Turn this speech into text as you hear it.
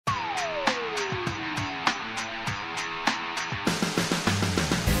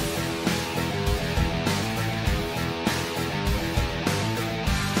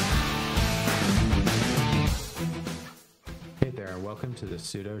to the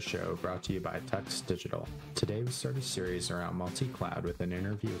Sudo Show, brought to you by Tux Digital. Today we start a series around multi-cloud with an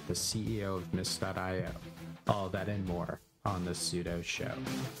interview with the CEO of Mist.io. All that and more on the Sudo Show.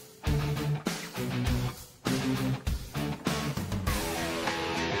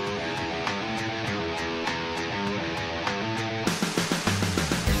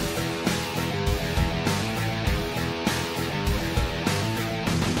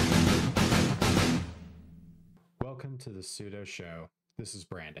 Welcome to the Sudo Show. This is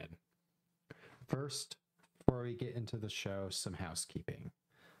Brandon. First, before we get into the show, some housekeeping.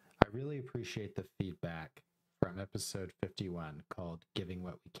 I really appreciate the feedback from episode 51 called Giving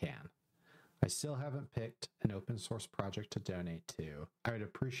What We Can. I still haven't picked an open source project to donate to. I would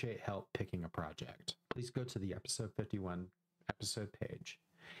appreciate help picking a project. Please go to the episode 51 episode page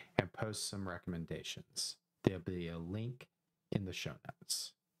and post some recommendations. There'll be a link in the show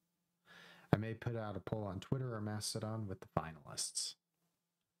notes. I may put out a poll on Twitter or Mastodon with the finalists.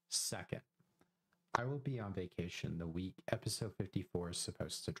 Second, I will be on vacation the week episode 54 is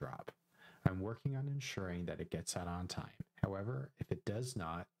supposed to drop. I'm working on ensuring that it gets out on time. However, if it does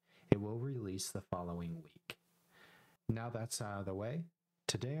not, it will release the following week. Now that's out of the way,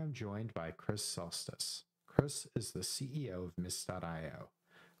 today I'm joined by Chris Solstice. Chris is the CEO of Mist.io.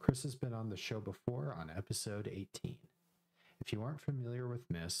 Chris has been on the show before on episode 18. If you aren't familiar with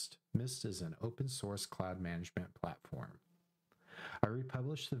Mist, Mist is an open source cloud management platform. I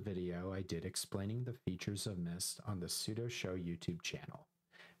republished the video I did explaining the features of Mist on the Sudo Show YouTube channel.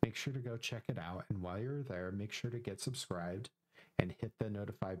 Make sure to go check it out, and while you're there, make sure to get subscribed and hit the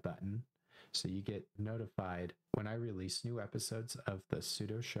notify button so you get notified when I release new episodes of the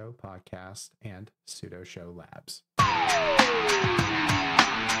Sudo Show podcast and Sudo Show Labs.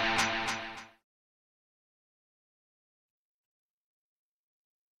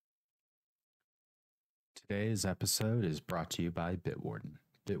 Today's episode is brought to you by Bitwarden.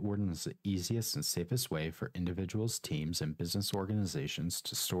 Bitwarden is the easiest and safest way for individuals, teams, and business organizations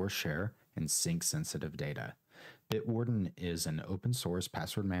to store, share, and sync sensitive data. Bitwarden is an open source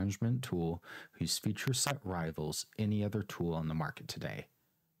password management tool whose feature set rivals any other tool on the market today.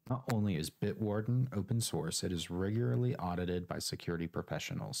 Not only is Bitwarden open source, it is regularly audited by security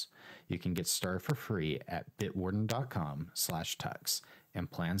professionals. You can get started for free at bitwarden.com/tux,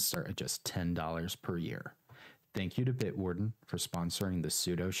 and plans start at just $10 per year. Thank you to Bitwarden for sponsoring the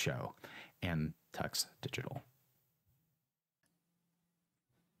Sudo Show and Tux Digital.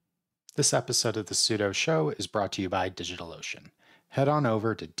 This episode of the Sudo Show is brought to you by DigitalOcean. Head on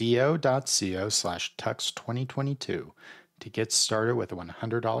over to do.co/tux2022 to get started with a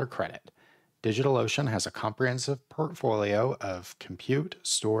 $100 credit. DigitalOcean has a comprehensive portfolio of compute,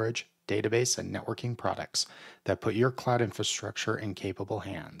 storage, database, and networking products that put your cloud infrastructure in capable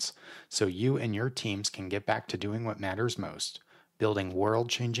hands, so you and your teams can get back to doing what matters most, building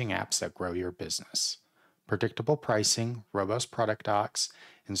world-changing apps that grow your business. Predictable pricing, robust product docs,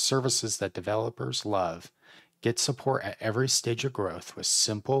 and services that developers love. Get support at every stage of growth with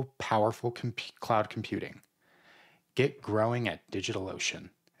simple, powerful cloud computing. Get growing at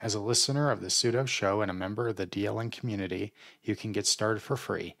DigitalOcean. As a listener of the Sudo Show and a member of the DLN community, you can get started for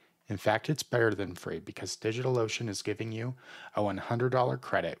free. In fact, it's better than free because DigitalOcean is giving you a $100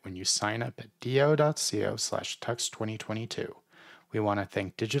 credit when you sign up at do.co/tux2022. We want to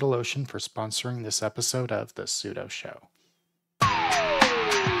thank DigitalOcean for sponsoring this episode of The Sudo Show.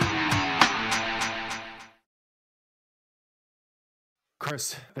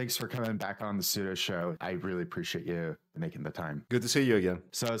 Chris, thanks for coming back on the Sudo Show. I really appreciate you making the time. Good to see you again.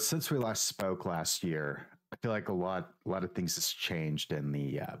 So since we last spoke last year, I feel like a lot of things has changed in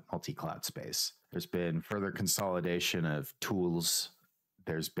the multi-cloud space. There's been further consolidation of tools.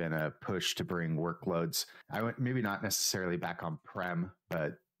 There's been a push to bring workloads, maybe not necessarily back on-prem,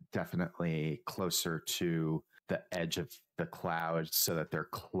 but definitely closer to the edge of the cloud so that they're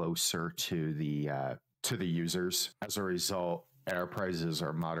closer to the users. As a result, enterprises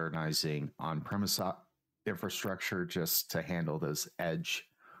are modernizing on-premise infrastructure just to handle those edge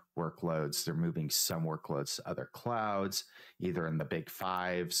workloads. They're moving some workloads to other clouds, either in the big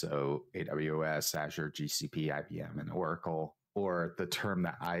five, so AWS, Azure, GCP, IBM, and Oracle, or the term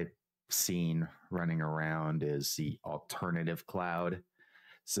that I've seen running around is the alternative cloud,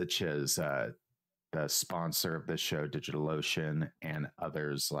 such as the sponsor of the show, DigitalOcean, and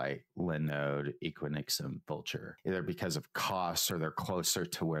others like Linode, Equinix, and Vultr, either because of costs or they're closer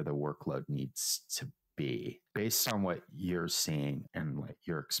to where the workload needs to be. Based on what you're seeing and like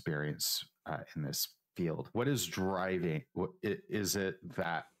your experience in this field, what is driving? Is it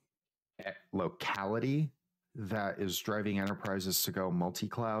that locality that is driving enterprises to go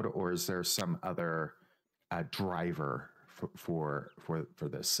multi-cloud, or is there some other driver for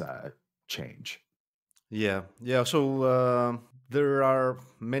this change? Yeah. So there are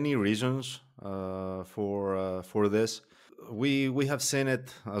many reasons for this. We have seen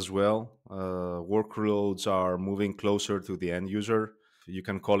it as well. Workloads are moving closer to the end user. You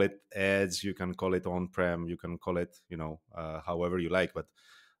can call it ads, you can call it on-prem, you can call it however you like, but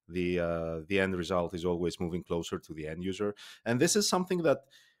the end result is always moving closer to the end user. And this is something that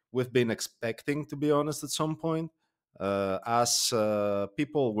we've been expecting, to be honest, at some point. As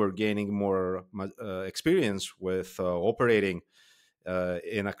people were gaining more experience with operating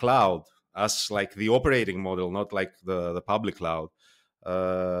in a cloud as like the operating model, not like the public cloud.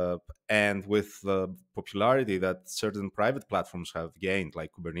 Uh, and with the popularity that certain private platforms have gained, like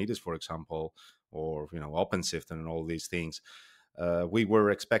Kubernetes, for example, or OpenShift and all these things, we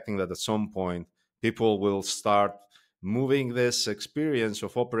were expecting that at some point people will start moving this experience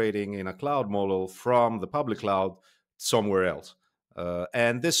of operating in a cloud model from the public cloud somewhere else.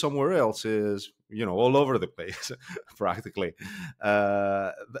 And this somewhere else is all over the place practically.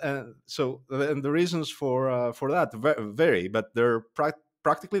 And the reasons for that vary, but they're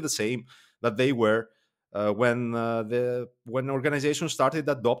practically the same that they were when organizations started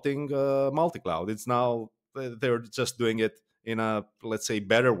adopting multi-cloud. It's now they're just doing it in a, let's say,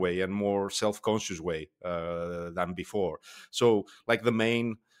 better way and more self-conscious way than before. So like the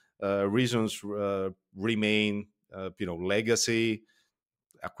main reasons remain legacy,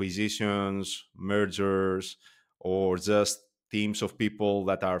 acquisitions, mergers, or just teams of people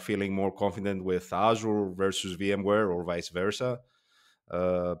that are feeling more confident with Azure versus VMware or vice versa.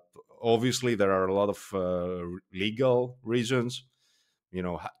 uh, Obviously there are a lot of legal reasons.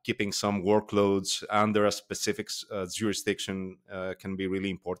 Keeping some workloads under a specific jurisdiction can be really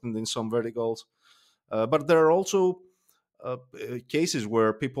important in some verticals. But there are also cases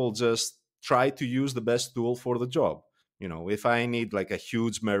where people just try to use the best tool for the job. If I need like a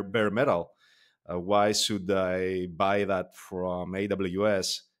huge bare metal, why should I buy that from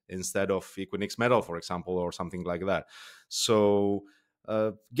AWS instead of Equinix Metal, for example, or something like that? So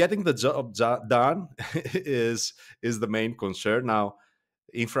getting the job done is the main concern now.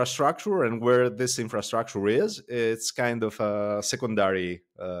 Infrastructure and where this infrastructure is, it's kind of a secondary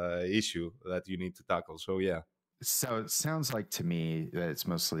issue that you need to tackle. So yeah. So it sounds like to me that it's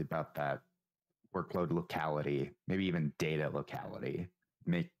mostly about that workload locality, maybe even data locality,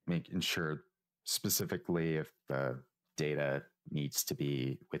 making sure specifically if the data needs to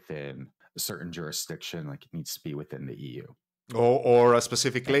be within a certain jurisdiction, like it needs to be within the EU. Or a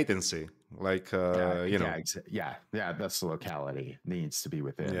specific Yeah. latency, like Yeah, that's the locality. It needs to be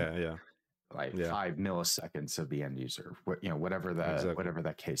within yeah, like yeah, 5 milliseconds of the end user. Whatever exactly.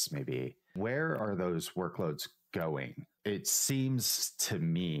 that case may be. Where are those workloads going? It seems to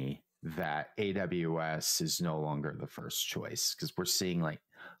me that AWS is no longer the first choice because we're seeing like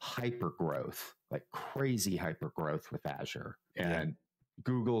hyper growth, like crazy hyper growth with Azure, Yeah. and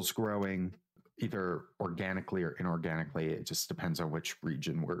Google's growing either organically or inorganically. It just depends on which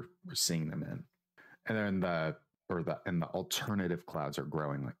region we're seeing them in. And then the alternative clouds are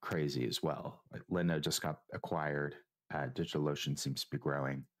growing like crazy as well. Like Linode just got acquired. DigitalOcean seems to be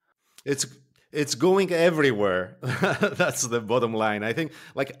growing. it's it's going everywhere. That's the bottom line. I think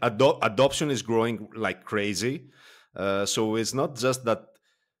like adoption is growing like crazy. So it's not just that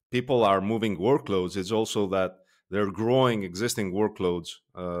people are moving workloads, it's also that they're growing existing workloads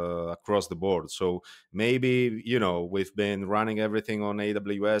across the board. So maybe we've been running everything on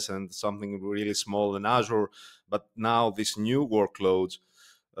AWS and something really small in Azure, but now these new workloads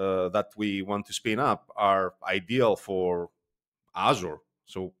that we want to spin up are ideal for Azure.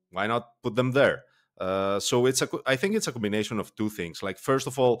 So why not put them there? So I think it's a combination of two things. Like first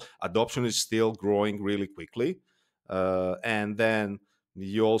of all, adoption is still growing really quickly, and then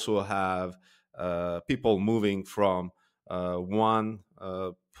you also have people moving from one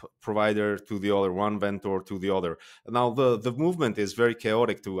provider to the other, one vendor to the other. Now the movement is very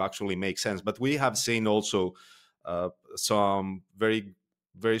chaotic to actually make sense, but we have seen also some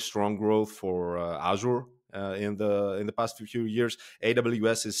very strong growth for Azure in the past few years.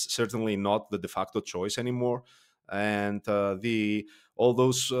 AWS is certainly not the de facto choice anymore, and the all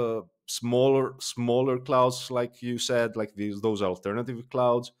those smaller clouds, like you said, like those alternative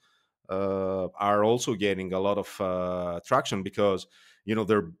clouds, are also gaining a lot of traction because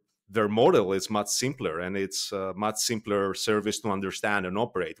their model is much simpler, and it's a much simpler service to understand and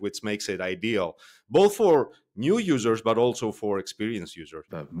operate, which makes it ideal both for new users but also for experienced users.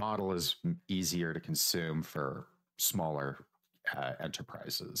 The model is easier to consume for smaller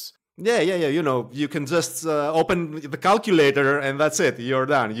enterprises. Yeah. You can just open the calculator and that's it. You're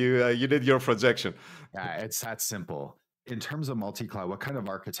done. You did your projection. Yeah, it's that simple. In terms of multi-cloud, what kind of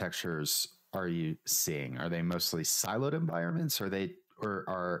architectures are you seeing? Are they mostly siloed environments, or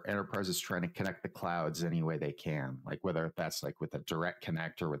are enterprises trying to connect the clouds any way they can, like whether that's like with a direct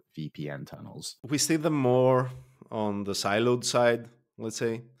connect or with VPN tunnels? We see them more on the siloed side, let's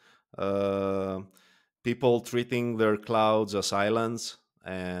say. Uh, People treating their clouds as islands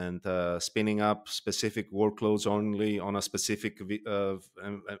and spinning up specific workloads only on a specific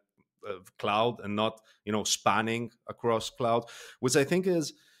cloud, and not spanning across cloud, which I think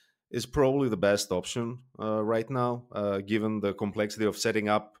is probably the best option right now, given the complexity of setting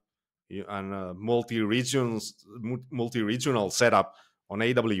up an multi-regional setup on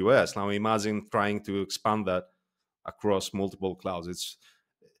AWS. Now imagine trying to expand that across multiple clouds.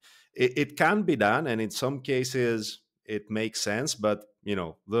 It can be done, and in some cases it makes sense, but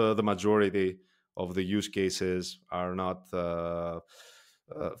the majority of the use cases are not do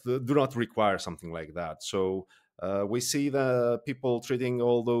not require something like that. So we see the people treating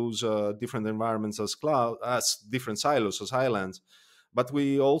all those different environments as different silos, as islands, but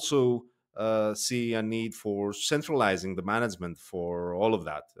we also see a need for centralizing the management for all of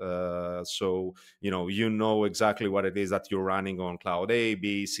that. So exactly what it is that you're running on cloud A,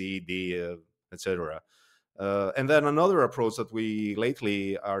 B, C, D, etc. And then another approach that we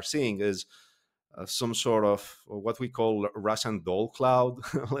lately are seeing is some sort of what we call Russian doll cloud,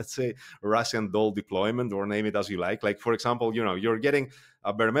 let's say Russian doll deployment, or name it as you like. Like, for example, you're getting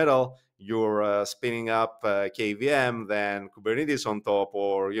a bare metal, you're spinning up KVM, then Kubernetes on top,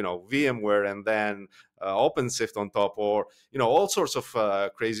 or VMware, and then OpenShift on top, or all sorts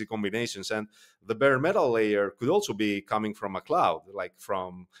of crazy combinations. And the bare metal layer could also be coming from a cloud, like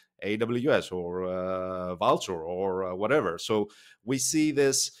from AWS or Vultr or whatever. So we see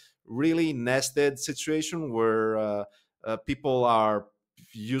this really nested situation where people are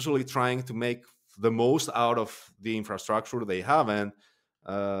usually trying to make the most out of the infrastructure they have, and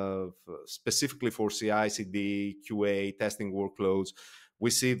specifically for CI, CD, QA testing workloads. We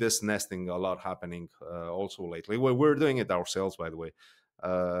see this nesting a lot happening also lately. We're doing it ourselves, by the way.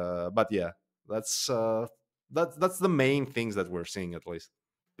 But yeah, that's the main things that we're seeing, at least.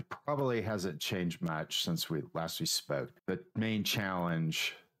 It probably hasn't changed much since we spoke. The main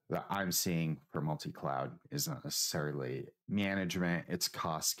challenge that I'm seeing for multi-cloud is not necessarily management, it's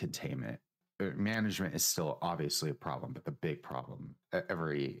cost containment. Management is still obviously a problem, but the big problem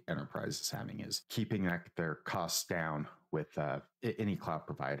every enterprise is having is keeping their costs down with any cloud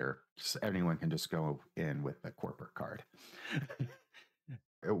provider. So anyone can just go in with a corporate card.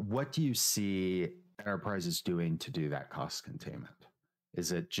 What do you see enterprises doing to do that cost containment?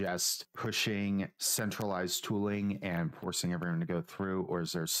 Is it just pushing centralized tooling and forcing everyone to go through, or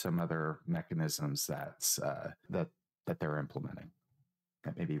is there some other mechanisms that they're implementing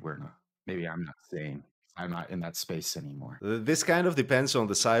that maybe we're not? Maybe I'm not seeing. I'm not in that space anymore. This kind of depends on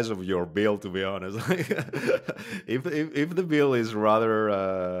the size of your bill, to be honest. If the bill is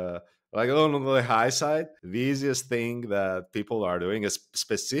rather like on the high side, the easiest thing that people are doing is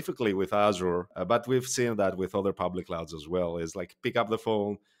specifically with Azure, but we've seen that with other public clouds as well, is like pick up the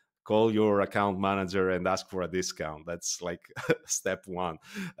phone, call your account manager and ask for a discount. That's like step one.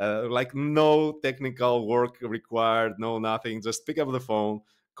 Like no technical work required, no nothing. Just pick up the phone,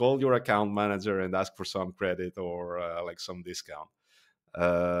 call your account manager and ask for some credit or like some discount.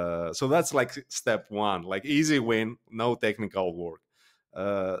 So that's like step one, like easy win, no technical work.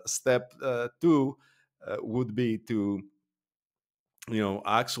 Step two would be to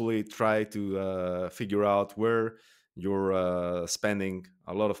actually try to figure out where you're spending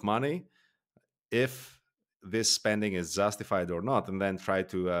a lot of money, if this spending is justified or not, and then try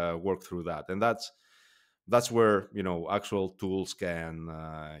to work through that. And that's where actual tools can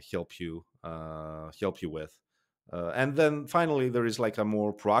help you with. And then finally, there is like a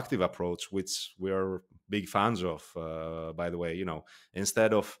more proactive approach, which we are big fans of. By the way,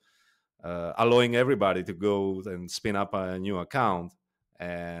 instead of allowing everybody to go and spin up a new account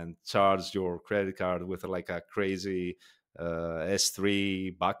and charge your credit card with like a crazy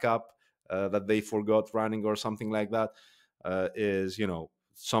S3 backup that they forgot running or something like that, is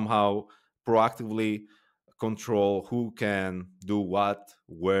somehow proactively control who can do what,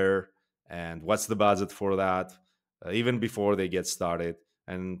 where, and what's the budget for that, even before they get started,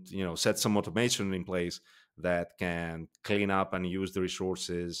 and set some automation in place that can clean up and use the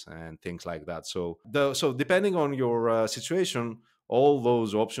resources and things like that. So depending on your situation, all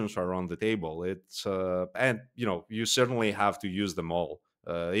those options are on the table. It's and you certainly have to use them all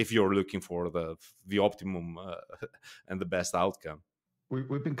if you're looking for the optimum and the best outcome.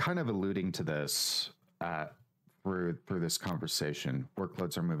 We've been kind of alluding to this through this conversation.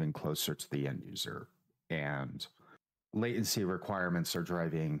 Workloads are moving closer to the end user, and latency requirements are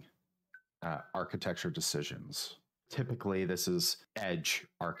driving architecture decisions. Typically, this is edge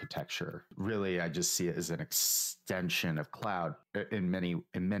architecture. Really, I just see it as an extension of cloud. In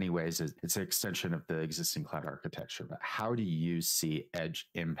many ways, it's an extension of the existing cloud architecture. But how do you see edge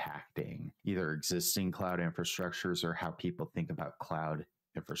impacting either existing cloud infrastructures or how people think about cloud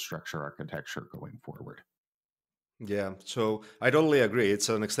infrastructure architecture going forward? Yeah, so I totally agree. It's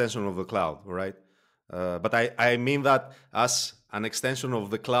an extension of the cloud, right? But I mean that as an extension of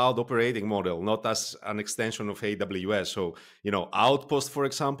the cloud operating model, not as an extension of AWS. So, Outpost, for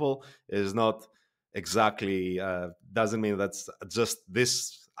example, is not exactly, doesn't mean that's just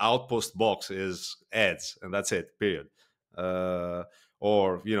this Outpost box is Edge and that's it, period. Uh,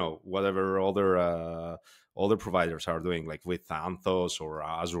 or, whatever other providers are doing, like with Anthos or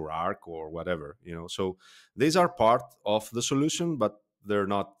Azure Arc or whatever, So these are part of the solution, but they're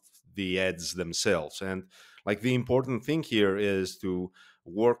not the ads themselves. And like the important thing here is to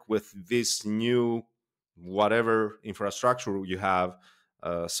work with this new whatever infrastructure you have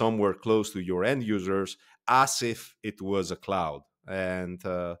somewhere close to your end users as if it was a cloud. And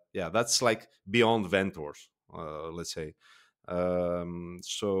yeah, that's like beyond vendors, let's say.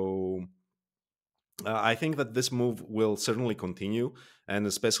 So I think that this move will certainly continue, and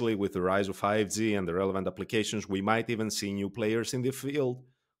especially with the rise of 5G and the relevant applications, we might even see new players in the field,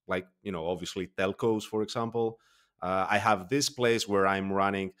 like obviously telcos, for example. I have this place where I'm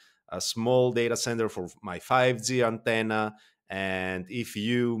running a small data center for my 5G antenna, and if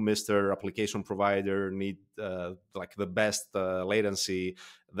you, Mr. Application Provider, need like the best latency,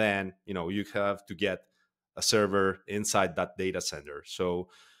 then you have to get a server inside that data center. So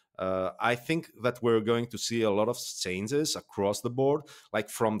I think that we're going to see a lot of changes across the board, like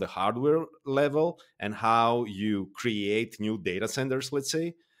from the hardware level and how you create new data centers, let's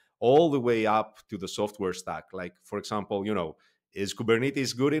say, all the way up to the software stack. Like, for example, is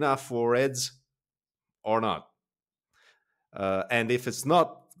Kubernetes good enough for Edge or not? And if it's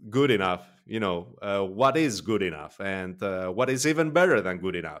not good enough, what is good enough, and what is even better than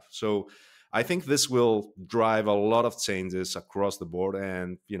good enough. So I think this will drive a lot of changes across the board,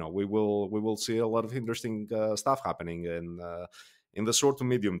 and we will see a lot of interesting stuff happening in the short to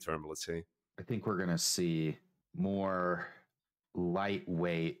medium term, let's say. I think we're going to see more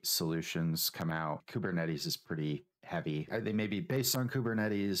lightweight solutions come out. Kubernetes is pretty heavy. They may be based on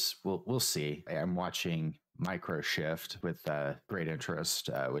Kubernetes. We'll see. I'm watching Microshift with great interest,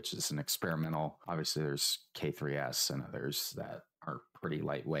 which is an experimental. Obviously, there's K3S and others that are pretty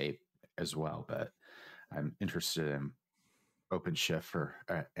lightweight as well, but I'm interested in OpenShift for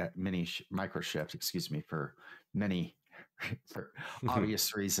Microshift, excuse me, for many for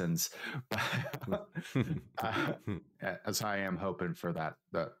obvious reasons. As I am hoping for that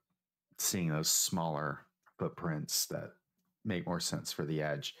seeing those smaller footprints that make more sense for the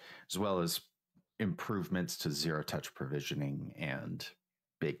edge, as well as improvements to zero touch provisioning and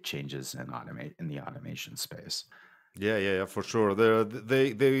big changes in the automation space. Yeah, for sure.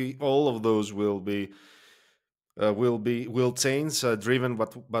 They all of those will change, driven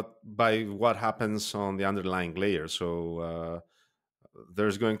but by what happens on the underlying layer. So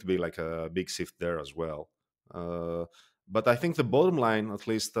there's going to be like a big shift there as well. But I think the bottom line, at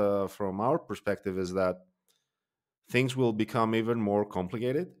least from our perspective, is that things will become even more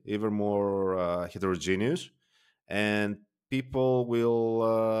complicated, even more heterogeneous, and people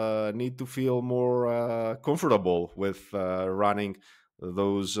will need to feel more comfortable with running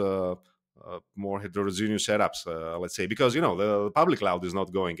those more heterogeneous setups, let's say, because the public cloud is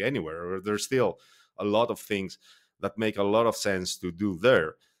not going anywhere. There's still a lot of things that make a lot of sense to do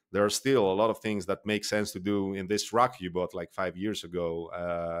there. There are still a lot of things that make sense to do in this rack you bought like 5 years ago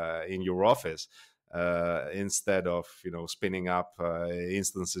in your office, instead of spinning up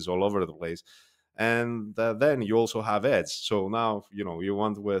instances all over the place. And then you also have Edge. So now you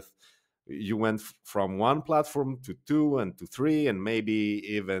went from one platform to two and to three and maybe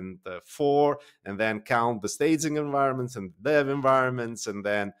even four, and then count the staging environments and dev environments, and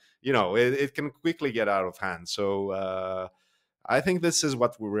then it can quickly get out of hand. So I think this is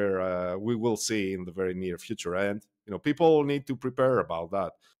what we will see in the very near future, and people need to prepare about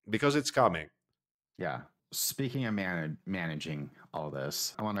that because it's coming. Yeah. Speaking of managing all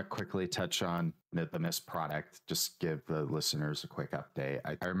this, I want to quickly touch on the Mist product, just give the listeners a quick update.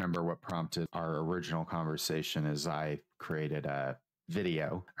 I remember what prompted our original conversation is I created a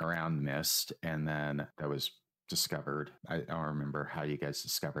video around Mist, and then that was discovered. I don't remember how you guys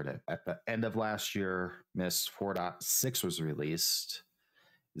discovered it. At the end of last year, Mist 4.6 was released.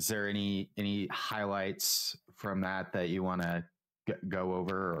 Is there any highlights from that you want to go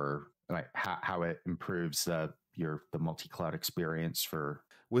over, or like how it improves the the multi-cloud experience for?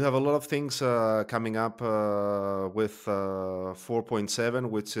 We have a lot of things coming up with 4.7,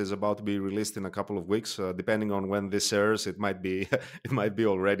 which is about to be released in a couple of weeks. Depending on when this airs, it might be it might be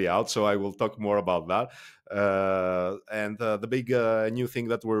already out. So I will talk more about that. And the big new thing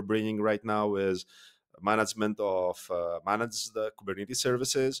that we're bringing right now is management of manage the Kubernetes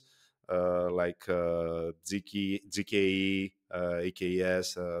services like ZKE,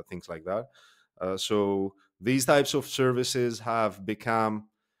 EKS, things like that. So these types of services have become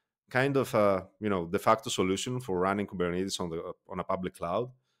kind of a de facto solution for running Kubernetes on a public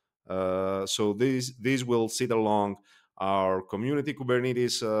cloud. So these will sit along our community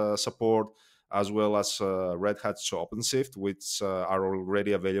Kubernetes support, as well as Red Hat's OpenShift, which are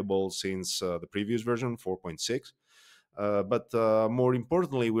already available since the previous version 4.6. But more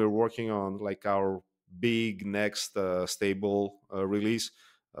importantly, we're working on like our big next stable release,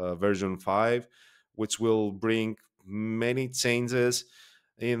 version 5, which will bring many changes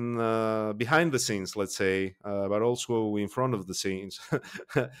in behind the scenes, let's say, but also in front of the scenes.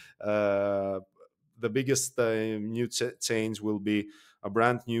 The biggest new change will be a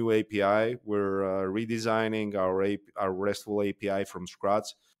brand new API. We're redesigning our RESTful API from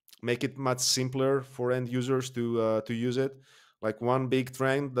scratch, make it much simpler for end users to use it. Like one big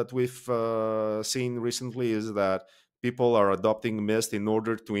trend that we've seen recently is that people are adopting Mist in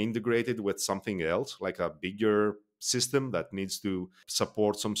order to integrate it with something else, like a bigger system that needs to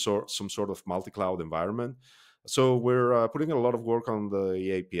support some sort of multi-cloud environment. So we're putting a lot of work on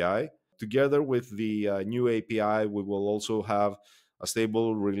the API. Together with the new API, we will also have a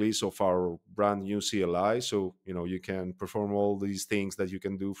stable release of our brand new CLI. So you can perform all these things that you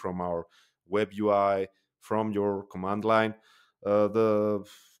can do from our web UI, from your command line. You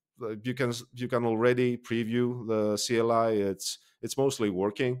can already preview the CLI. It's mostly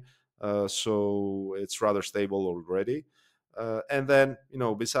working, so it's rather stable already. And then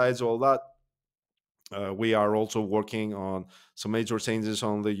besides all that, we are also working on some major changes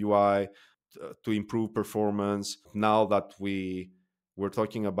on the UI to improve performance. Now that we're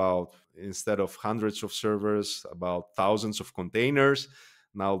talking about, instead of hundreds of servers, about thousands of containers.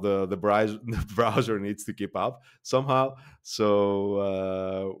 Now the browser, the browser needs to keep up somehow.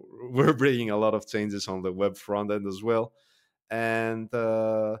 So we're bringing a lot of changes on the web front end as well. And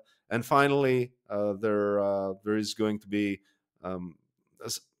finally, there is going to be um,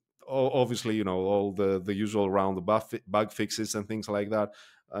 obviously all the usual round the bug fixes and things like that.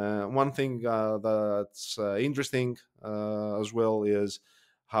 One thing that's interesting as well is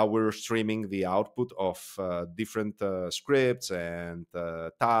how we're streaming the output of different scripts and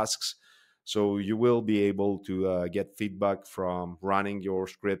tasks. So you will be able to get feedback from running your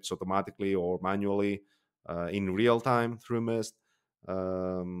scripts automatically or manually in real time through Mist,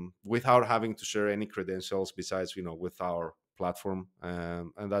 without having to share any credentials besides with our platform,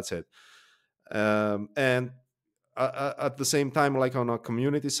 and that's it. And at the same time, like on a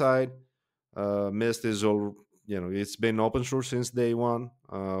community side, Mist is all it's been open source since day one.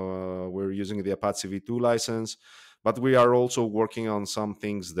 We're using the Apache v2 license, but we are also working on some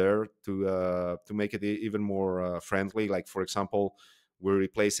things there to make it even more friendly. Like for example, we're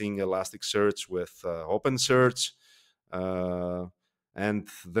replacing Elasticsearch with OpenSearch. And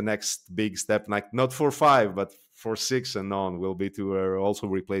the next big step, like not for 5 but for 6 and on, will be to also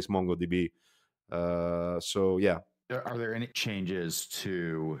replace MongoDB. So yeah. Are there any changes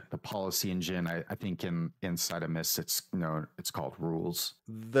to the policy engine? I think inside of Mist, it's called rules.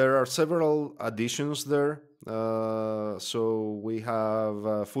 There are several additions there. So we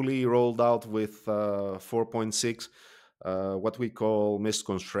have fully rolled out with 4.6 what we call Mist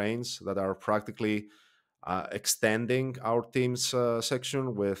constraints, that are practically extending our themes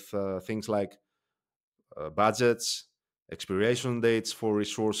section with things like budgets, expiration dates for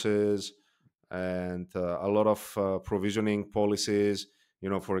resources, and a lot of provisioning policies.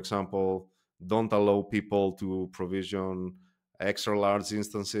 For example, don't allow people to provision extra large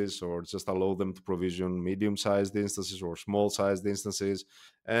instances, or just allow them to provision medium-sized instances or small-sized instances,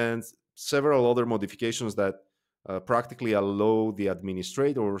 and several other modifications that practically allow the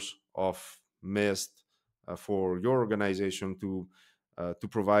administrators of Mist for your organization to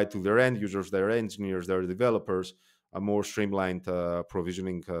provide to their end users, their engineers, their developers, a more streamlined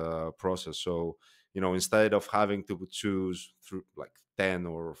provisioning process. So, instead of having to choose through like 10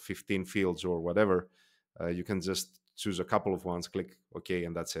 or 15 fields or whatever, you can just choose a couple of ones, click OK,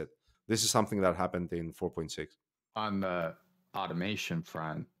 and that's it. This is something that happened in 4.6. On the automation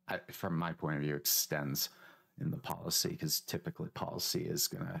front, from my point of view, extends in the policy, because typically policy is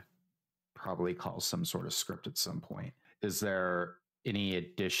going to probably call some sort of script at some point. Is there any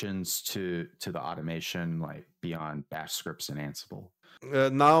additions to the automation, like beyond bash scripts and Ansible?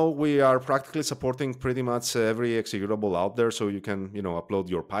 Now we are practically supporting pretty much every executable out there, so you can upload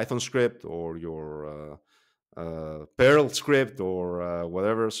your Python script or your Perl script or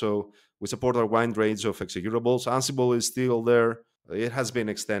whatever. So we support a wide range of executables. Ansible is still there. It has been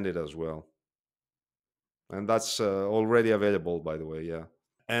extended as well, and that's already available, by the way. Yeah,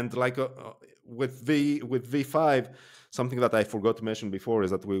 and like with V5, something that I forgot to mention before is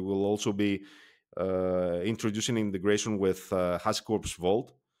that we will also be introducing integration with HashiCorp's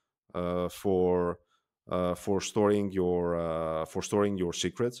Vault for storing your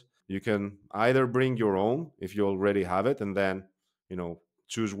secrets. You can either bring your own if you already have it, and then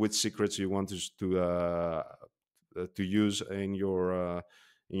choose which secrets you want to use in your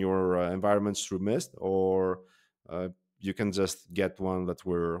environments through Mist, or you can just get one that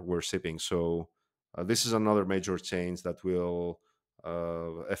we're shipping. So this is another major change that will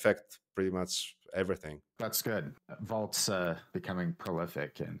affect pretty much everything. That's good. Vault's becoming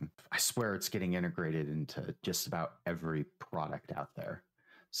prolific, and I swear it's getting integrated into just about every product out there.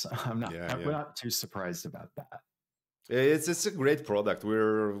 So I'm not too surprised about that. It's a great product.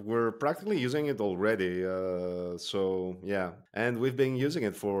 We're practically using it already. So yeah, and we've been using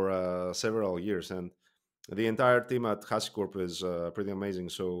it for several years, and the entire team at HashiCorp is pretty amazing.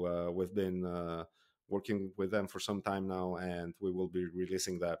 So we've been working with them for some time now, and we will be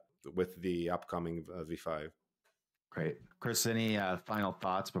releasing that with the upcoming V5. Great. Chris, any final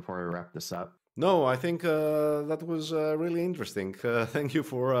thoughts before we wrap this up? No, I think that was really interesting. Thank you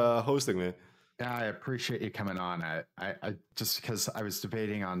for hosting me. Yeah, I appreciate you coming on. I just because I was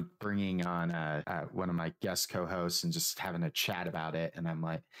debating on bringing on one of my guest co-hosts and just having a chat about it, and I'm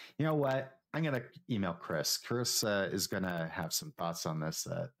like, you know what? I'm gonna email Chris. Chris is gonna have some thoughts on this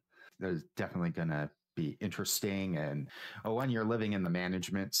that there's definitely gonna be interesting. And when you're living in the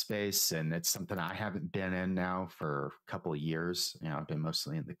management space, and it's something I haven't been in now for a couple of years. I've been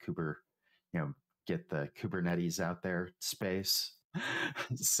mostly in the get the Kubernetes out there space.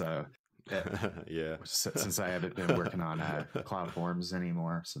 So yeah, since I haven't been working on Cloud Forms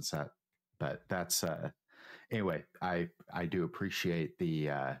anymore since that, but that's anyway. I do appreciate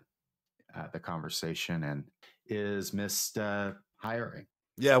the conversation. And is Mist hiring?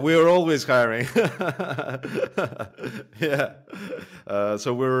 Yeah, we are always hiring. Yeah,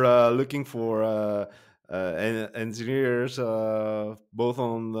 so we're looking for engineers, both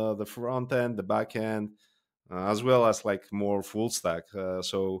on the front end, the back end, as well as like more full stack.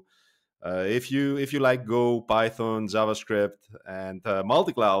 So if you like Go, Python, JavaScript, and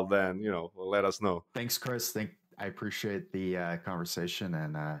MultiCloud, then let us know. Thanks, Chris. I appreciate the conversation,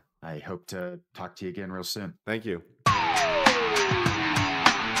 and I hope to talk to you again real soon. Thank you.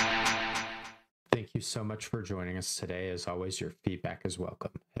 Thank you so much for joining us today. As always, your feedback is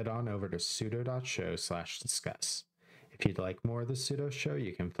welcome. Head on over to sudo.show/discuss. If you'd like more of the Sudo Show,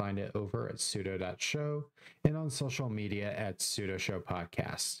 you can find it over at sudo.show and on social media at Sudo Show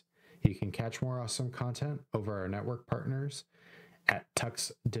Podcast. You can catch more awesome content over our network partners at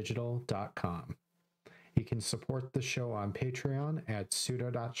tuxdigital.com. You can support the show on Patreon at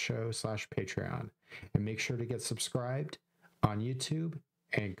sudo.show/Patreon. And make sure to get subscribed on YouTube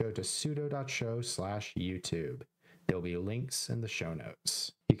and go to sudo.show/YouTube. There'll be links in the show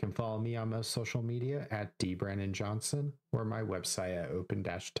notes. You can follow me on most social media at dbrandonjohnson or my website at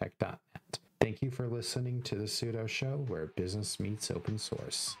open-tech.net. Thank you for listening to the Sudo Show, where business meets open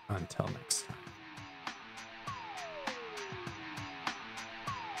source. Until next time.